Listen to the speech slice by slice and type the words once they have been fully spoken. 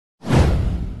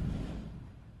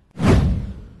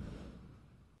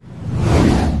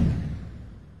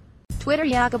Twitter.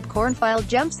 Jakub Kornfeil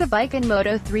jumps a bike in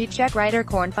Moto3. Czech rider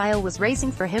Kornfeil was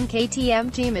racing for him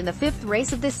KTM team in the fifth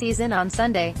race of the season on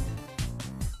Sunday.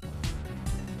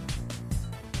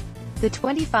 The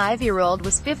 25-year-old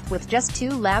was fifth with just 2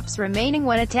 laps remaining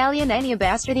when Italian Ennio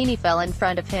Bastianini fell in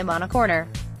front of him on a corner.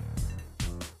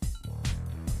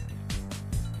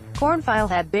 Kornfeil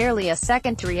had barely a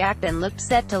second to react and looked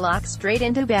set to lock straight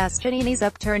into Bastianini's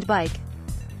upturned bike.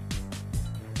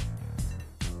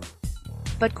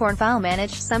 But Kornfeil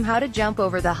managed somehow to jump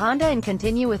over the Honda and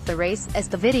continue with the race. As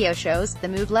the video shows, the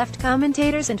move left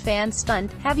commentators and fans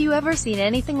stunned. "Have you ever seen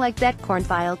anything like that?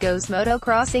 Kornfeil goes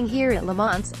motocrossing here at Le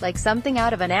Mans, like something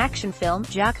out of an action film."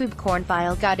 Jakub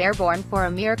Kornfeil got airborne for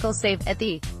a miracle save at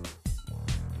the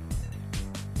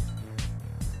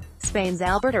Spain's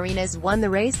Albert Arenas, won the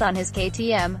race on his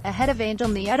KTM, ahead of Angel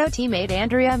Nieto teammate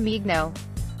Andrea Migno.